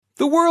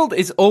The world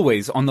is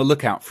always on the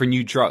lookout for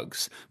new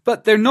drugs,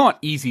 but they're not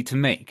easy to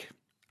make.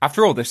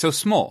 After all, they're so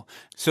small,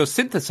 so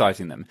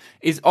synthesizing them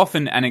is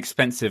often an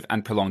expensive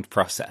and prolonged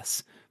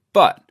process.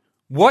 But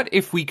what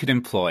if we could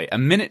employ a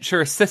miniature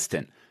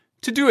assistant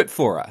to do it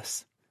for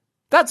us?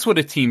 That's what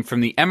a team from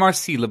the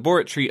MRC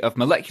Laboratory of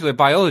Molecular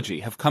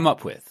Biology have come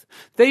up with.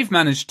 They've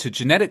managed to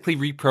genetically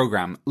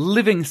reprogram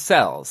living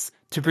cells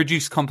to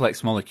produce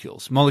complex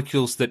molecules,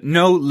 molecules that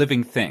no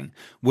living thing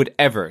would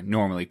ever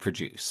normally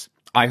produce.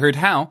 I heard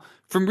how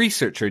from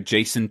researcher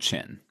Jason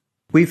Chin.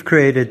 We've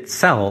created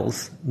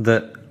cells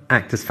that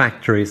act as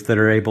factories that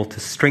are able to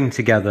string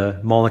together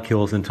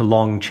molecules into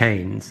long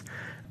chains.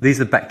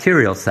 These are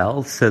bacterial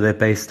cells, so they're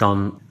based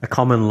on a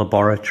common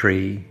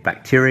laboratory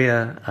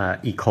bacteria,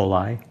 E.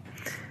 coli,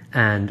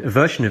 and a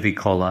version of E.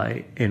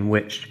 coli in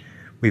which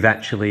we've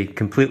actually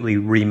completely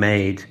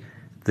remade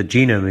the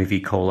genome of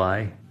E.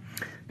 coli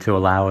to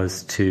allow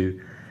us to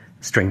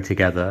string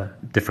together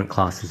different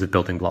classes of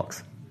building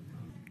blocks.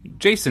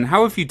 Jason,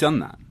 how have you done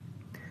that?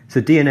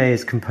 So DNA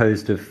is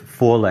composed of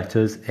 4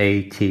 letters,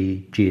 A,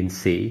 T, G, and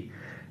C,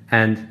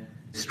 and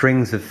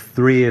strings of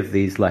 3 of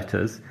these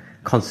letters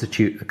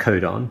constitute a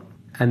codon,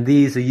 and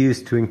these are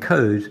used to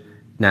encode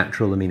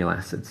natural amino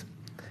acids.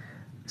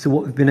 So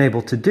what we've been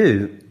able to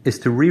do is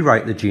to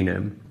rewrite the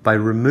genome by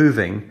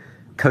removing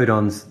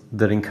codons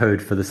that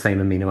encode for the same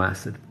amino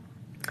acid.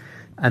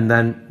 And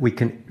then we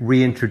can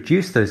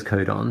reintroduce those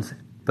codons,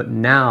 but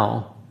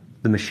now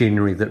the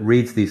machinery that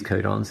reads these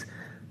codons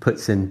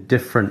puts in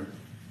different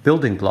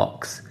building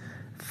blocks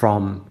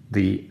from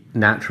the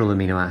natural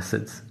amino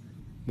acids.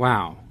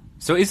 Wow.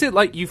 So is it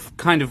like you've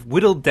kind of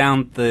whittled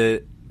down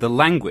the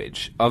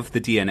language of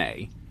the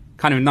DNA,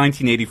 kind of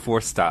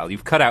 1984 style?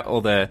 You've cut out all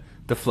the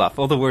fluff,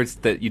 all the words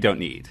that you don't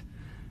need.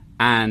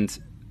 And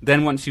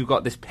then once you've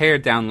got this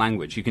pared down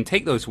language, you can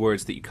take those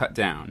words that you cut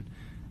down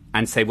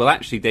and say, well,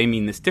 actually, they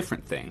mean this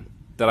different thing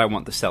that I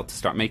want the cell to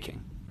start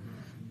making.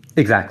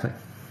 Exactly.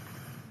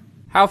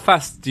 How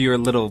fast do your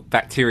little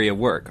bacteria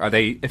work? Are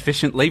they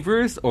efficient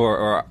laborers,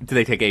 or do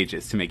they take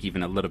ages to make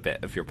even a little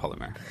bit of your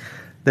polymer?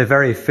 They're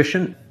very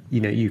efficient.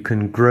 You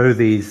can grow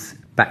these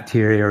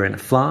bacteria in a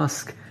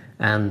flask,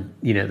 and,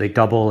 they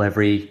double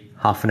every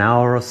half an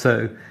hour or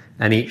so,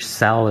 and each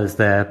cell is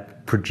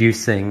there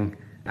producing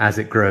as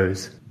it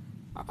grows.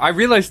 I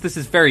realize this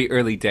is very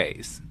early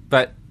days,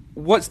 but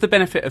what's the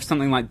benefit of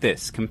something like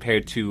this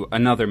compared to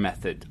another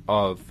method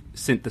of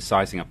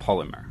synthesizing a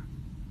polymer?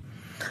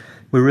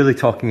 We're really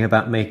talking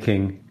about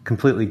making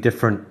completely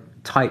different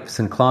types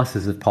and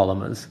classes of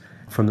polymers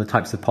from the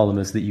types of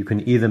polymers that you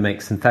can either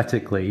make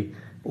synthetically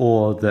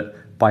or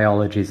that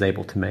biology is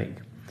able to make.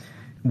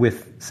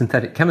 With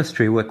synthetic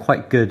chemistry, we're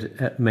quite good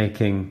at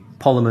making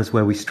polymers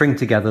where we string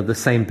together the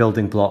same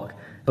building block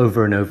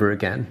over and over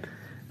again.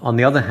 On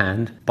the other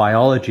hand,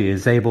 biology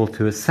is able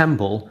to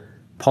assemble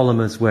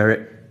polymers where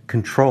it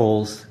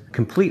controls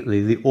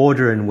completely the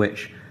order in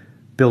which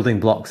building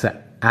blocks are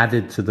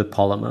added to the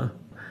polymer.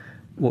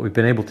 What we've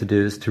been able to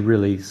do is to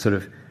really sort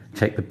of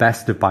take the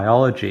best of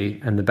biology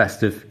and the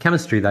best of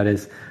chemistry, that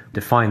is,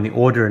 define the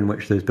order in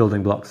which those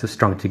building blocks are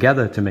strung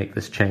together to make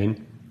this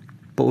chain,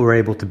 but we're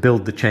able to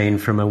build the chain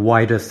from a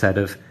wider set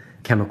of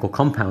chemical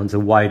compounds, a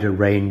wider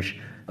range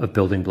of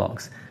building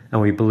blocks.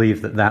 And we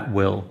believe that that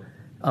will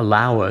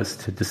allow us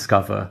to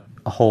discover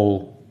a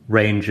whole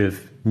range of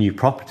new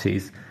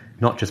properties,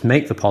 not just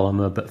make the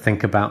polymer, but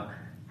think about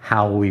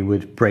how we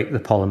would break the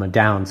polymer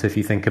down. So if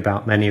you think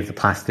about many of the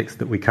plastics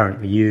that we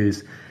currently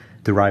use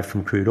derived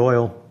from crude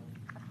oil,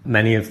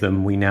 many of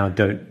them we now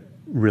don't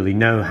really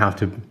know how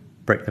to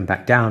break them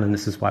back down, and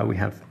this is why we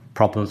have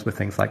problems with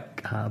things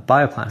like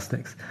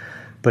bioplastics.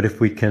 But if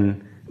we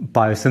can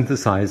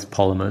biosynthesize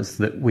polymers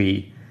that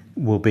we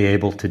will be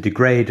able to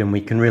degrade, and we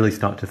can really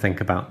start to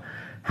think about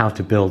how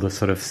to build a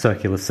sort of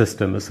circular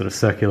system, a sort of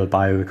circular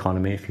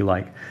bioeconomy, if you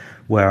like,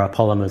 where our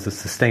polymers are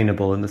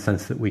sustainable in the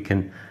sense that we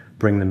can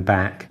bring them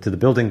back to the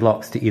building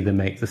blocks to either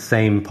make the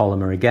same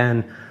polymer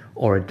again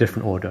or a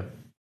different order.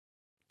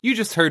 You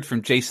just heard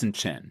from Jason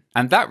Chin,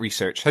 and that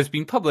research has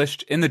been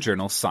published in the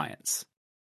journal Science.